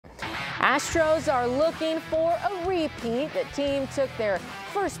Astros are looking for a repeat. The team took their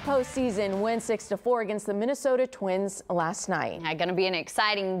first postseason win 6-4 against the Minnesota Twins last night. Going to be an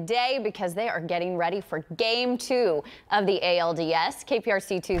exciting day because they are getting ready for Game 2 of the ALDS.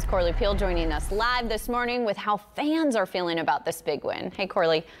 KPRC2's Corley Peel joining us live this morning with how fans are feeling about this big win. Hey,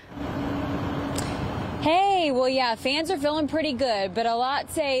 Corley. Hey, well, yeah, fans are feeling pretty good, but a lot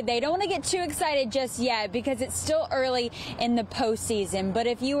say they don't want to get too excited just yet because it's still early in the postseason. But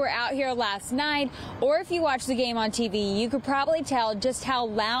if you were out here last night or if you watched the game on TV, you could probably tell just how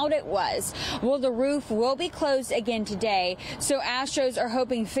loud it was. Well, the roof will be closed again today, so Astros are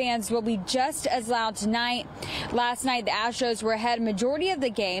hoping fans will be just as loud tonight. Last night, the Astros were ahead majority of the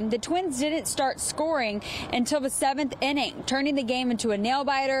game. The Twins didn't start scoring until the 7th inning, turning the game into a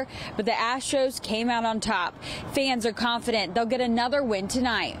nail-biter, but the Astros came out on top. Fans are confident they'll get another win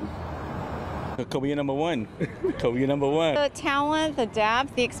tonight. Kobe number one. Kobe number one. The talent, the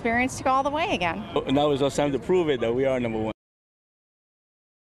depth, the experience to go all the way again. Now it's our time to prove it that we are number one.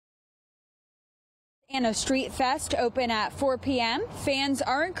 And a street fest open at 4 p.m. Fans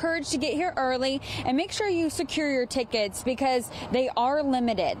are encouraged to get here early and make sure you secure your tickets because they are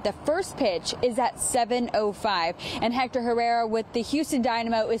limited. The first pitch is at 7:05, and Hector Herrera with the Houston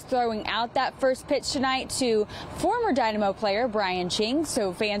Dynamo is throwing out that first pitch tonight to former Dynamo player Brian Ching.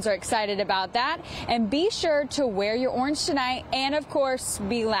 So fans are excited about that. And be sure to wear your orange tonight and, of course,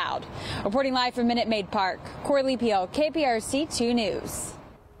 be loud. Reporting live from Minute Maid Park, Corley Peel, KPRC 2 News.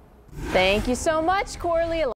 Thank you so much, Corley.